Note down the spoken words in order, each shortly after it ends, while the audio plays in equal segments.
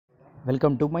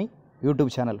Welcome to my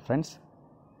YouTube channel, friends.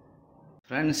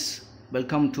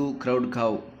 Welcome to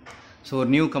CROWDCOV. So ஒரு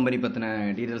new company பற்றின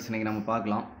details இன்றைக்கி நம்ம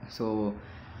பார்க்கலாம். ஸோ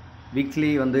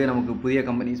வீக்லி நமக்கு புதிய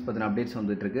கம்பெனிஸ் பற்றின அப்டேட்ஸ்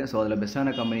வந்துட்டுருக்கு. ஸோ அதில்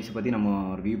பெஸ்ட்டான கம்பெனிஸ் பற்றி நம்ம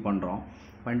ரிவ்யூ பண்ணுறோம்.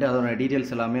 பண்ணிட்டு அதோட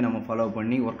டீட்டெயில்ஸ் எல்லாமே நம்ம ஃபாலோ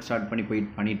பண்ணி ஒர்க் ஸ்டார்ட் பண்ணி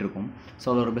பண்ணிகிட்ருக்கோம். ஸோ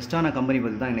அதில் ஒரு பெஸ்ட்டான கம்பெனி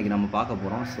பற்றி தான் இன்றைக்கி நம்ம பார்க்க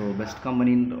போகிறோம். ஸோ பெஸ்ட்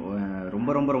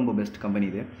கம்பெனின்னு ரொம்ப பெஸ்ட் கம்பெனி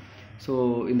இது. ஸோ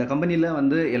இந்த கம்பெனியில்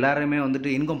எல்லாருமே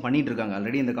இன்கம் பண்ணிகிட்ருக்காங்க.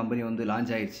 ஆல்ரெடி இந்த கம்பெனி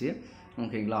லான்ச் ஆகிடுச்சு.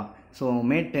 ஓகேங்களா. ஸோ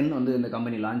May 10 இந்த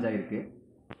கம்பெனி லான்ச் ஆகிருக்கு.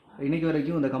 இன்றைக்கி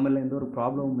வரைக்கும் இந்த கம்பெனியில் எந்த ஒரு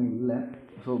ப்ராப்ளமுமே இல்லை.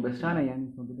 ஸோ பெஸ்ட்டான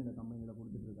ஏர்னிங்ஸ் இந்த கம்பெனியில்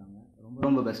கொடுத்துட்ருக்காங்க.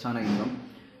 ரொம்ப பெஸ்ட்டான இன்கம்.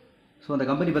 ஸோ அந்த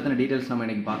கம்பெனி பற்றின டீட்டெயில்ஸ் நம்ம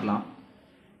இன்றைக்கி பார்க்கலாம்.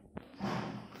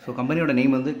 ஸோ கம்பெனியோட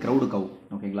நேம் CROWDCOV.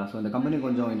 ஓகேங்களா. ஸோ இந்த கம்பெனி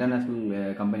கொஞ்சம் இன்டர்நேஷ்னல்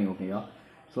கம்பெனி. ஓகேவா.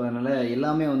 ஸோ அதனால்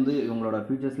எல்லாமே இவங்களோட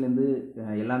ஃபியூச்சர்ஸ்லேருந்து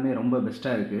எல்லாமே ரொம்ப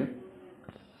பெஸ்ட்டாக இருக்குது.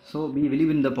 So we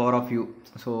believe in the power of you.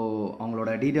 So அவங்களோட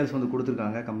டீட்டெயில்ஸ்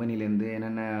கொடுத்துருக்காங்க. கம்பெனிலேருந்து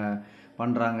என்னென்ன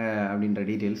பண்ணுறாங்க அப்படின்ற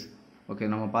டீட்டெயில்ஸ். ஓகே,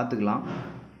 நம்ம பார்த்துக்கலாம்.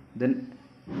 தென்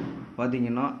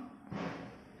பார்த்திங்கன்னா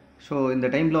ஸோ இந்த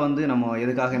டைமில் நம்ம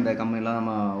எதுக்காக இந்த கம்பெனிலாம்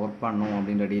நம்ம ஒர்க் பண்ணணும்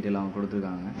அப்படின்ற டீட்டெயில் அவங்க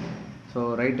கொடுத்துருக்காங்க. ஸோ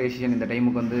ரைட் டெசிஷன், இந்த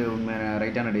டைமுக்கு உண்மை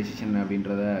ரைட்டான டெசிஷன்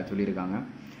அப்படின்றத சொல்லியிருக்காங்க.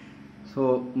 ஸோ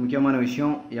முக்கியமான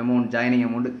விஷயம், ஜாயினிங்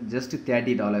அமௌண்ட் ஜஸ்ட்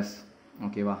 $30.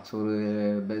 ஓகேவா. ஸோ ஒரு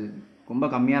ரொம்ப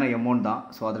கம்மியான அமௌண்ட் தான்.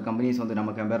 ஸோ அதர் கம்பெனிஸ்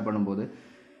நம்ம கம்பேர் பண்ணும்போது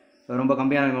ரொம்ப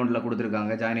கம்மியான அமௌண்ட்டில்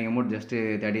கொடுத்துருக்காங்க. Joining amount just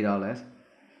 $30.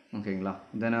 ஓகேங்களா.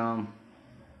 தென்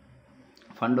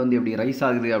ஃபண்ட் எப்படி ரைஸ்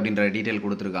ஆகுது அப்படின்ற டீட்டெயில்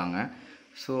கொடுத்துருக்காங்க.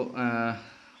 ஸோ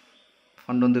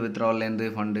ஃபண்ட் வித்ட்ராவல்லேருந்து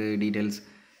ஃபண்டு டீட்டெயில்ஸ்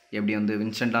எப்படி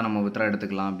இன்ஸ்டண்ட்டாக நம்ம வித்ட்ரா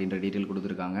எடுத்துக்கலாம் அப்படின்ற டீட்டெயில்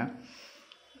கொடுத்துருக்காங்க.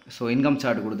 ஸோ இன்கம்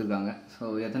சார்ட் கொடுத்துருக்காங்க. ஸோ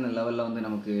எத்தனை லெவலில்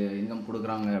நமக்கு இன்கம்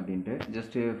கொடுக்குறாங்க அப்படின்ட்டு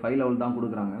ஜஸ்ட்டு 5 லெவல் தான்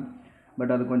கொடுக்குறாங்க.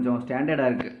 பட் அது கொஞ்சம் ஸ்டாண்டர்டாக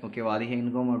இருக்குது. ஓகேவா. அதிக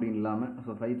இன்கம் அப்படின்னு இல்லாமல் ஸோ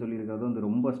 5 சொல்லியிருக்கிறது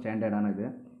ரொம்ப ஸ்டாண்டர்டானது.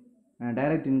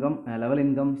 Direct income, level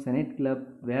income, senate club,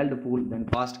 world pool, தென்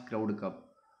பாஸ்ட் க்ரௌட்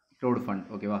ஃபண்ட்.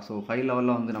 ஓகேவா. ஸோ 5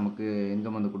 லெவலில் நமக்கு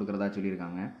இன்கம் கொடுக்குறதா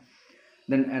சொல்லியிருக்காங்க.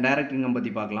 தென் டைரக்ட் இன்கம்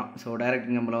பற்றி பார்க்கலாம். ஸோ டைரக்ட்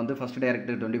இன்கமில் ஃபஸ்ட்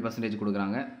டைரக்ட்டு 20%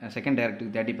 கொடுக்குறாங்க. செகண்ட்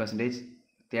டைரக்ட்டுக்கு 30%,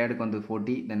 தேர்டுக்கு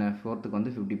 40, தென் ஃபோர்த்துக்கு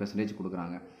 50%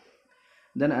 கொடுக்குறாங்க.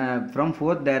 தென் from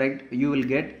fourth direct you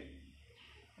will get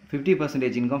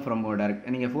 50% income from direct.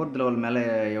 நீங்கள் ஃபோர்த் லெவல் மேலே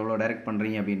எவ்வளோ டைரக்ட்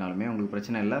பண்ணுறீங்க அப்படின்னாலுமே உங்களுக்கு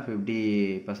பிரச்சனை இல்லை.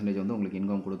 50% உங்களுக்கு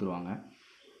இன்கம் கொடுத்துருவாங்க.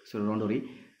 So don't worry.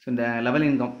 ஸோ இந்த லெவல்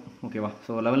இன்கம். ஓகேவா.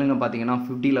 ஸோ லெவல் இன்கம் பார்த்தீங்கன்னா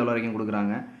 50 லெவல் வரைக்கும்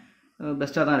கொடுக்குறாங்க.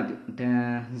 பெஸ்ட்டாக தான் இருக்குது.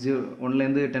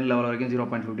 1லேருந்து 10 லெவல் வரைக்கும்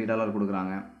 $0.50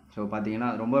 கொடுக்குறாங்க. ஸோ பார்த்தீங்கன்னா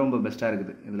ரொம்ப பெஸ்ட்டாக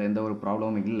இருக்குது. இதில் எந்த ஒரு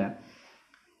ப்ராப்ளமும் இல்லை.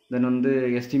 தென்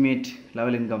எஸ்டிமேட்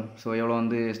லெவல் இன்கம். ஸோ எவ்வளோ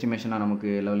எஸ்டிமேஷனாக நமக்கு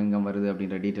லெவல் இன்கம் வருது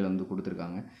அப்படின்ற டீட்டெயில்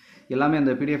கொடுத்துருக்காங்க. எல்லாமே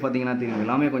அந்த பிடிஎஃப் பார்த்தீங்கன்னா தெரியும்.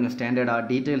 எல்லாமே கொஞ்சம் ஸ்டாண்டர்டாக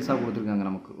டீட்டெயில்ஸாக கொடுத்துருக்காங்க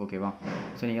நமக்கு. ஓகேவா.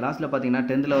 ஸோ நீங்கள் லாஸ்ட்டில் பார்த்தீங்கன்னா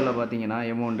 10th லெவலில் பார்த்தீங்கன்னா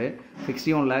அமௌண்ட்டு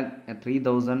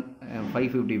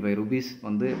 61,03,555 rupees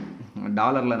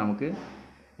டாலரில் நமக்கு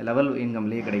லெவல்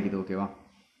இன்கம்லேயே கிடைக்குது. ஓகேவா.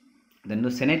 தென்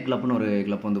செனட் கிளப்னு ஒரு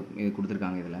கிளப் இது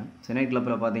கொடுத்துருக்காங்க. இதில் செனட்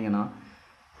கிளப்பில் பார்த்தீங்கன்னா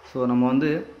ஸோ நம்ம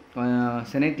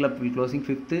senate club closing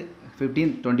 5th,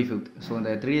 15th, 25th. So இந்த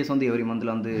 3 days எவ்ரி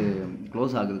மந்தில்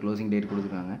க்ளோஸ் ஆகுது. க்ளோசிங் டேட்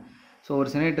கொடுத்துருக்காங்க. ஸோ ஒரு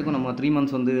செனேட்டுக்கும் நம்ம 3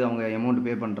 months அவங்க அமௌண்ட்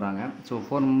பே பண்ணுறாங்க. ஸோ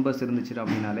 4 members இருந்துச்சு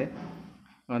அப்படின்னாலே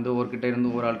ஒரு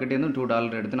ஆள்கிட்டேருந்து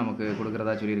 $2 எடுத்து நமக்கு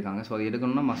கொடுக்குறதா சொல்லியிருக்காங்க. ஸோ அது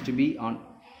எடுக்கணும்னா மஸ்ட் பி ஆன்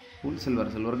ஃபுல்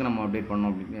சில்வருக்கு நம்ம அப்டேட் பண்ணோம்.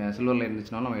 அப்படி சில்வரில்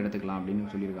இருந்துச்சுனாலும் நம்ம எடுத்துக்கலாம்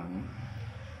அப்படின்னு சொல்லியிருக்காங்க.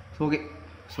 So okay.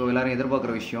 ஸோ எல்லோரும்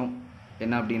எதிர்பார்க்குற விஷயம்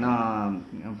என்ன அப்படின்னா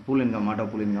பூல் இன்கம்,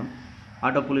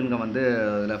 ஆட்டோபூல் இன்கம்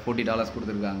அதில் $40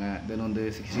 கொடுத்துருக்காங்க. தென்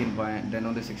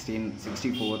 16,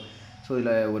 64. ஸோ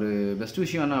இதில் ஒரு பெஸ்ட்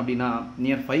விஷயம் என்ன அப்படின்னா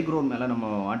நியர் 5 crore மேலே நம்ம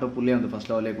ஆட்டோபூல்லே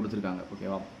ஃபஸ்ட் லெவல்லே கொடுத்துருக்காங்க.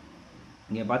 ஓகேவா.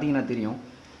 இங்கே பார்த்தீங்கன்னா தெரியும்.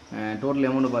 டோட்டல்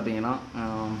அமௌண்ட்டு பார்த்தீங்கன்னா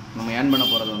நம்ம ஏர்ன் பண்ண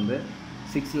போகிறது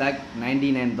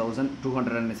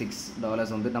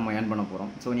 $6,99,206 நம்ம ஏர்ன் பண்ண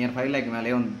போகிறோம். ஸோ நியர் 5 lakh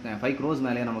மேலேயே 5 crores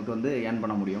மேலேயே நமக்கு ஏர்ன்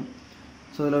பண்ண முடியும்.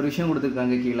 ஸோ இதில் ஒரு விஷயம்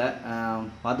கொடுத்துருக்காங்க கீழே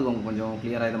பார்த்துக்கோங்க. கொஞ்சம்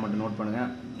கிளியராக இதை மட்டும் நோட் பண்ணுங்கள்.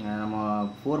 நம்ம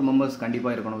 4 members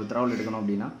கண்டிப்பாக இருக்கணும். வித்ட்ராவல் எடுக்கணும்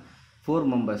அப்படின்னா 4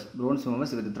 members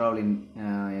வித் வித்ட்ராவல்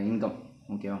இன்கம்.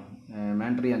 ஓகேவா.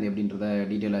 மேண்ட்ரி எப்படின்றத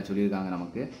டீட்டெயிலாக சொல்லியிருக்காங்க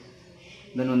நமக்கு.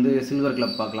 தென் சில்வர்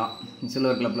கிளப் பார்க்கலாம்.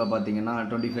 சில்வர் கிளப்பில் பார்த்தீங்கன்னா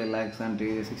 25 lakhs and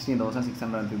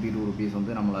 16,652 rupees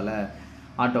நம்மளால்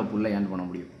ஆட்டோபூலில் ஏர்ன் பண்ண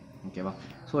முடியும். ஓகேவா.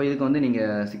 ஸோ இதுக்கு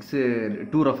நீங்கள்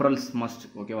 2 referrals மஸ்ட்.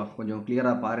 ஓகேவா. கொஞ்சம்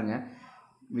கிளியராக பாருங்கள்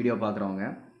வீடியோ பார்க்குறவங்க.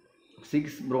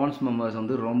 6 bronze members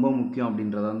ரொம்ப முக்கியம்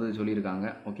அப்படின்றத சொல்லியிருக்காங்க.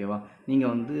 ஓகேவா.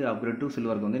 நீங்கள் அப்கிரேட் டு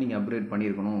சில்வருக்கு நீங்கள் அப்கிரேட்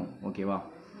பண்ணியிருக்கணும். ஓகேவா.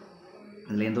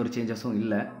 அதில் எந்த ஒரு சேஞ்சஸும்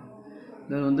இல்லை.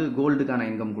 தென் கோல்டுக்கான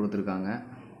இன்கம் கொடுத்துருக்காங்க.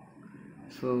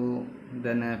 ஸோ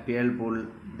தென் பேல் பூல்,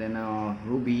 தென்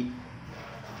ரூபி,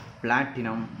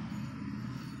 பிளாட்டினம்,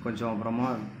 கொஞ்சம் அப்புறமா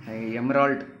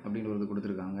எமரால்ட் அப்படின்னு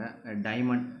கொடுத்துருக்காங்க.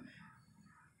 டைமண்ட்,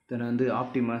 தென்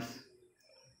ஆப்டிமஸ்,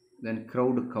 தென்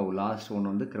CROWDCOV லாஸ்ட்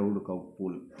ஒன்று வந்து CROWDCOV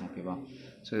pool. ஓகேவா.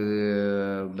 ஸோ இது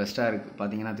பெஸ்ட்டாக இருக்குது.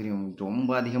 பார்த்தீங்கன்னா தெரியும்,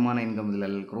 ரொம்ப அதிகமான இன்கம்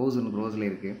இதில் க்ரோஸில்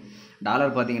இருக்குது.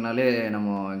 டாலர் பார்த்தீங்கன்னாலே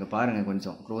நம்ம இங்கே பாருங்கள்,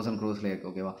 கொஞ்சம் க்ரோஸில்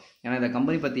இருக்குது. ஓகேவா. ஏன்னா இந்த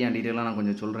கம்பெனி பற்றி என் டீட்டெயிலாக நான்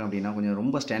கொஞ்சம் சொல்கிறேன் அப்படின்னா கொஞ்சம்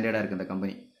ரொம்ப ஸ்டாண்டர்டாக இருக்குது இந்த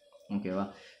கம்பெனி. ஓகேவா.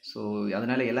 ஸோ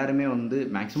அதனால் எல்லாருமே வந்து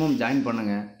மேக்ஸிமம் ஜாயின்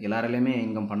பண்ணுங்கள். எல்லாராலையுமே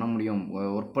இன்கம் பண்ண முடியும்.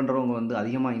 ஒர்க் பண்ணுறவங்க வந்து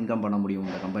அதிகமாக இன்கம் பண்ண முடியும்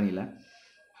இந்த கம்பெனியில்.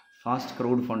 ஃபாஸ்ட்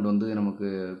க்ரௌட் ஃபண்ட் வந்து நமக்கு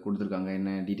கொடுத்துருக்காங்க,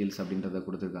 என்ன டீட்டெயில்ஸ் அப்படின்றத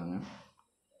கொடுத்துருக்காங்க.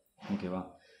 ஓகேவா.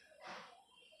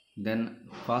 தென்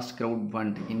fast crowd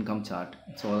fund income chart.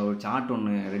 So ஒரு சார்ட்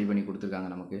ஒன்று ரெடி பண்ணி கொடுத்துருக்காங்க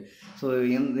நமக்கு. ஸோ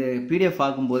இந்த பிடிஎஃப்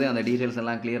பார்க்கும்போதே அந்த டீட்டெயில்ஸ்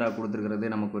எல்லாம் கிளியராக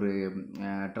கொடுத்துருக்கிறது நமக்கு ஒரு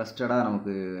ட்ரஸ்டடாக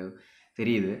நமக்கு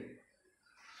தெரியுது.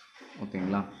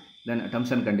 ஓகேங்களா. தென்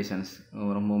டர்ம்ஸ் அண்ட் கண்டிஷன்ஸ்,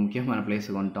 ரொம்ப முக்கியமான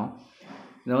பிளேஸுக்கு வந்துட்டோம்.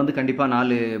 இதை வந்து கண்டிப்பாக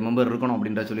 4 மெம்பர் இருக்கணும்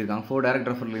அப்படின்ற சொல்லியிருக்காங்க. 4 டைரக்ட்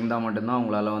ரெஃபரல் இருந்தால் மட்டும்தான்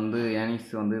உங்களால் வந்து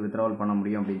ஏர்னிங்ஸ் வந்து வித்ட்ராவல் பண்ண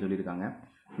முடியும் அப்படின்னு சொல்லியிருக்காங்க.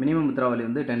 மினிமம் வித்ட்ராவல்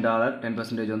வந்து $10,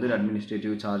 10% வந்து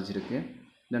அட்மினிஸ்ட்ரேட்டிவ் சார்ஜ் இருக்குது.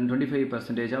 தென்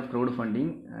 25% of crowd funding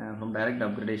from direct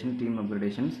upgradation, team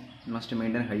upgradations must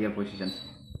maintain higher positions.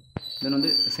 தென்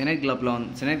வந்து செனட்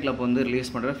கிளப் வந்து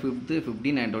ரிலீஸ் பண்ணுற 5th,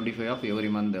 15 and 25 of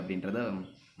every month அப்படின்றத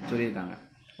சொல்லியிருக்காங்க.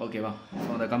 ஓகேவா. ஸோ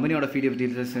அந்த கம்பெனியோட பிடிஎஃப்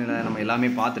டீட்டெயில்ஸ் நம்ம எல்லாமே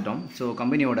பார்த்துட்டோம். ஸோ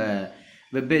கம்பெனியோட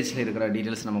வெப்பேஜில் இருக்கிற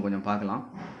டீட்டெயில்ஸ் நம்ம கொஞ்சம் பார்க்கலாம்.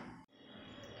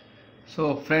 ஸோ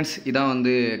ஃப்ரெண்ட்ஸ், இதான்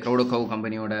வந்து CROWDCOV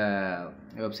கம்பெனியோட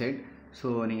வெப்சைட். ஸோ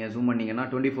நீங்கள் ஜூம் பண்ணிங்கன்னா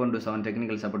 24/7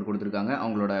 டெக்னிக்கல் சப்போர்ட் கொடுத்துருக்காங்க.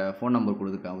 அவங்களோட ஃபோன் நம்பர்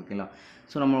கொடுத்துருக்காங்க. ஓகேங்களா.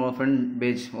 ஸோ நம்ம ஃப்ரண்ட்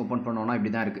பேஜ் ஓப்பன் பண்ணோன்னா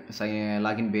இப்படி தான் இருக்குது.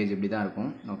 லாகின் பேஜ் இப்படி தான் இருக்கும்.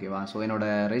 ஓகேவா. ஸோ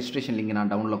என்னோடய ரெஜிஸ்ட்ரேஷன் லிங்க்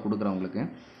நான் டவுனில் கொடுக்குறேன் உங்களுக்கு.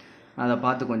 அதை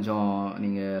பார்த்து கொஞ்சம்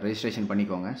நீங்கள் ரெஜிஸ்ட்ரேஷன்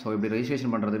பண்ணிக்கோங்க. ஸோ இப்படி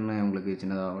ரெஜிஸ்ட்ரேஷன் பண்ணுறதுன்னு உங்களுக்கு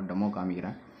சின்னதாக டெமோ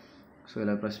காமிக்கிறேன். ஸோ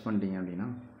இதில் ப்ரெஸ் பண்ணிட்டீங்க அப்படின்னா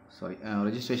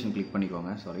ரெஜிஸ்ட்ரேஷன் கிளிக் பண்ணிக்கோங்க.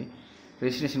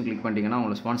 ரெஜிஸ்ட்ரேஷன் கிளிக் பண்ணிட்டீங்கன்னா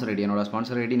உங்களோட ஸ்பான்சர் ஐடி, என்னோடய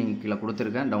ஸ்பான்சர் ஐடி நீங்கள் கீழே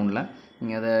கொடுத்துருக்கேன் டவுனில்.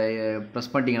 நீங்கள் அதை ப்ரெஸ்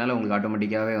பண்ணிட்டீங்கனால உங்களுக்கு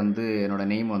ஆட்டோமேட்டிக்காகவே வந்து என்னோடய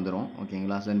நேம் வந்துடும்.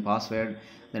 ஓகேங்களா. தென் பாஸ்வேர்டு,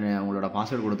 தென் உங்களோட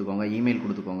பாஸ்வேர்டு கொடுத்துக்கோங்க, இமெயில்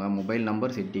கொடுத்துக்கோங்க, மொபைல்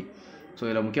நம்பர் செட்டிங். ஸோ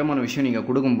இதில் முக்கியமான விஷயம், நீங்கள்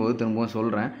கொடுக்கும்போது திரும்பவும்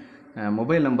சொல்கிறேன்,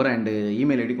 mobile number and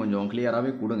email ID கொஞ்சம்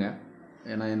கிளியராகவே கொடுங்க.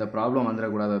 ஏன்னா இந்த ப்ராப்ளம்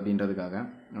வந்துடக்கூடாது அப்படின்றதுக்காக.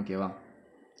 ஓகேவா.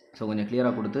 ஸோ கொஞ்சம்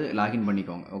கிளியராக கொடுத்து லாகின்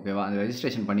பண்ணிக்கோங்க. ஓகேவா. அந்த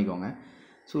ரெஜிஸ்ட்ரேஷன் பண்ணிக்கோங்க.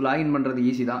 ஸோ லாகின் பண்ணுறது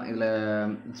ஈஸி தான், இதில்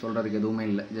சொல்கிறதுக்கு எதுவுமே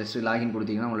இல்லை. ஜஸ்ட்டு லாகின்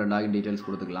கொடுத்தீங்கன்னா உங்களோட லாகின் டீட்டெயில்ஸ்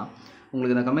கொடுத்துக்கலாம்.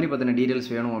 உங்களுக்கு இந்த கம்பெனி பற்றின டீட்டெயில்ஸ்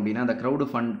வேணும் அப்படின்னா அந்த க்ரௌட்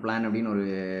ஃபண்ட் பிளான் அப்படின்னு ஒரு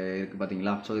இருக்குது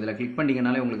பார்த்தீங்களா. ஸோ இதில் கிளிக்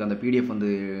பண்ணிங்கனாலே உங்களுக்கு அந்த பிடிஎஃப் வந்து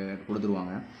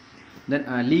கொடுத்துருவாங்க. தென்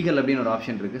லீகல் அப்படின்னு ஒரு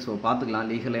ஆப்ஷன் இருக்குது. ஸோ பார்த்துக்கலாம்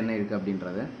லீகல் என்ன இருக்குது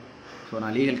அப்படின்றது. ஸோ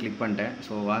நான் லீகல் கிளிக் பண்ணிட்டேன்.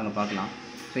 ஸோ வாங்க பார்க்கலாம்.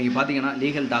 ஸோ இங்கே பார்த்தீங்கன்னா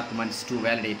legal documents to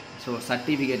validate. So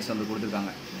certificates வந்து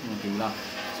கொடுத்துருக்காங்க. ஓகேங்களா.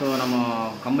 ஸோ நம்ம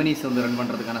கம்பெனிஸ் வந்து ரன்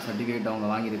பண்ணுறதுக்கான சர்டிஃபிகேட் அவங்க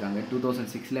வாங்கியிருக்காங்க.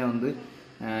 2006 வந்து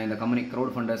இந்த கம்பெனி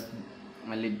க்ரௌட் ஃபண்டர்ஸ்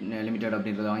லிமிடெட்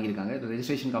அப்படின்றத வாங்கியிருக்காங்க.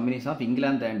 Registration companies of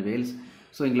England and Wales.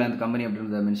 So England company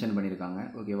அப்படின்றத மென்ஷன் பண்ணியிருக்காங்க.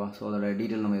 ஓகேவா. ஸோ அதோட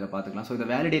டீட்டெயில் நம்ம இதை பார்த்துக்கலாம். ஸோ இதை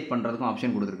வேலிடேட் பண்ணுறதுக்கும்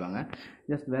ஆப்ஷன் கொடுத்துருக்காங்க.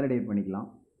 ஜஸ்ட் வேலிடேட் பண்ணிக்கலாம்.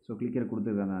 ஸோ கிளிக்கர்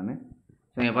கொடுத்துருக்கேன் நான்.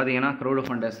 ஸோ இங்கே பார்த்தீங்கன்னா க்ரௌட்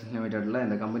ஃபண்டர்ஸ் லிமிடெட்டில்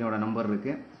இந்த கம்பெனியோட நம்பர்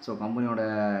இருக்குது. ஸோ கம்பெனியோட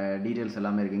டீட்டெயில்ஸ்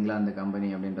எல்லாமே இருக்குது. இங்கிலாந்து கம்பெனி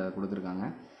அப்படின்றத கொடுத்துருக்காங்க.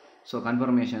 ஸோ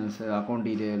கன்ஃபர்மேஷன்ஸ், அக்கௌண்ட்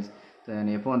டீட்டெயில்ஸ்,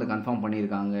 எப்போ வந்து கன்ஃபார்ம்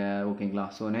பண்ணியிருக்காங்க. ஓகேங்களா.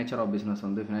 ஸோ நேச்சர் ஆஃப் பிஸ்னஸ்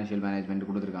வந்து ஃபினான்ஷியல் மேனேஜ்மெண்ட்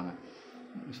கொடுத்துருக்காங்க.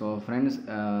 ஸோ ஃப்ரெண்ட்ஸ்,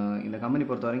 இந்த கம்பெனி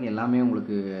பொறுத்த வரைக்கும் எல்லாமே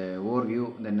உங்களுக்கு ஓவர்வியூ,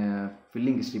 தென்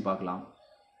ஃபில்லிங் ஹிஸ்ட்ரி பார்க்கலாம்.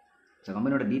 ஸோ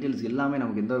கம்பெனியோட டீட்டெயில்ஸ் எல்லாமே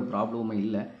நமக்கு எந்த ஒரு ப்ராப்ளமும்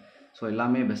இல்லை. ஸோ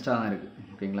எல்லாமே பெஸ்ட்டாக தான் இருக்குது.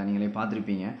 ஓகேங்களா. நீங்களே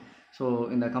பார்த்துருப்பீங்க. ஸோ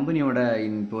இந்த கம்பெனியோட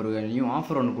இப்போ ஒரு நியூ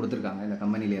ஆஃபர் ஒன்று கொடுத்துருக்காங்க இந்த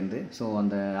கம்பெனிலேருந்து. ஸோ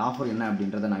அந்த ஆஃபர் என்ன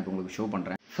அப்படின்றத நான் இப்போ உங்களுக்கு ஷோ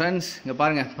பண்ணுறேன். ஃப்ரெண்ட்ஸ், இங்கே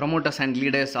பாருங்கள், promoters and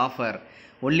leaders offer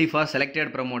only for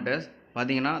selected promoters.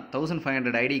 பார்த்தீங்கன்னா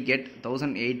 1500 ஐடி கெட்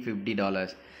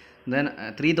 $1,850. தென்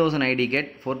 3000 ஐடி கெட்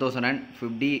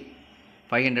 $4,050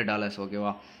 $500.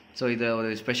 ஓகேவா. ஸோ இது ஒரு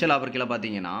ஸ்பெஷல் ஆஃபர் கீழே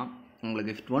பார்த்தீங்கன்னா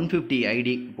உங்களுக்கு 150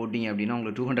 ஐடி போட்டிங்க அப்படின்னா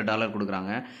உங்களுக்கு $200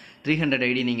 கொடுக்குறாங்க. 300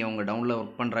 ஐடி நீங்கள் உங்கள் டவுனில்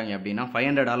ஒர்க் பண்ணுறாங்க அப்படின்னா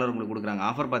 $500 உங்களுக்கு கொடுக்குறாங்க.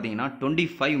 ஆஃபர் பார்த்தீங்கன்னா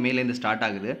 25 மேலேருந்து ஸ்டார்ட்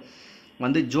ஆகுது.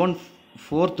 வந்து ஜூன்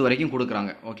 4th வரைக்கும்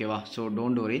கொடுக்குறாங்க. ஓகேவா. ஸோ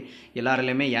டோன்ட் வரி,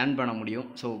 எல்லாராலையுமே ஏர்ன் பண்ண முடியும்.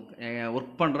 ஸோ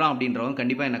ஒர்க் பண்ணுறான் அப்படின்றவங்க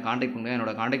கண்டிப்பாக என்னை காண்டாக்ட் பண்ணுங்கள்.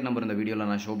 என்னோடய காண்டாக்ட் நம்பர் இந்த வீடியோவில்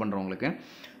நான் ஷோ பண்ணுறேன் உங்களுக்கு.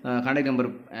 காண்டாக்ட் நம்பர்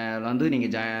வந்து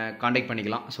நீங்கள் காண்டாக்ட்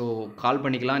பண்ணிக்கலாம். ஸோ கால்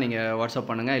பண்ணிக்கலாம், நீங்கள் வாட்ஸ்அப்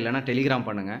பண்ணுங்கள், இல்லைனா டெலிகிராம்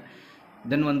பண்ணுங்கள்.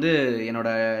 தென் வந்து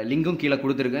என்னோடய லிங்க்கும் கீழே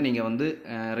கொடுத்துருக்கேன். நீங்கள் வந்து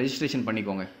ரெஜிஸ்ட்ரேஷன்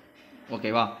பண்ணிக்கோங்க.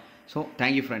 ஓகேவா. So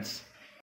thank you friends.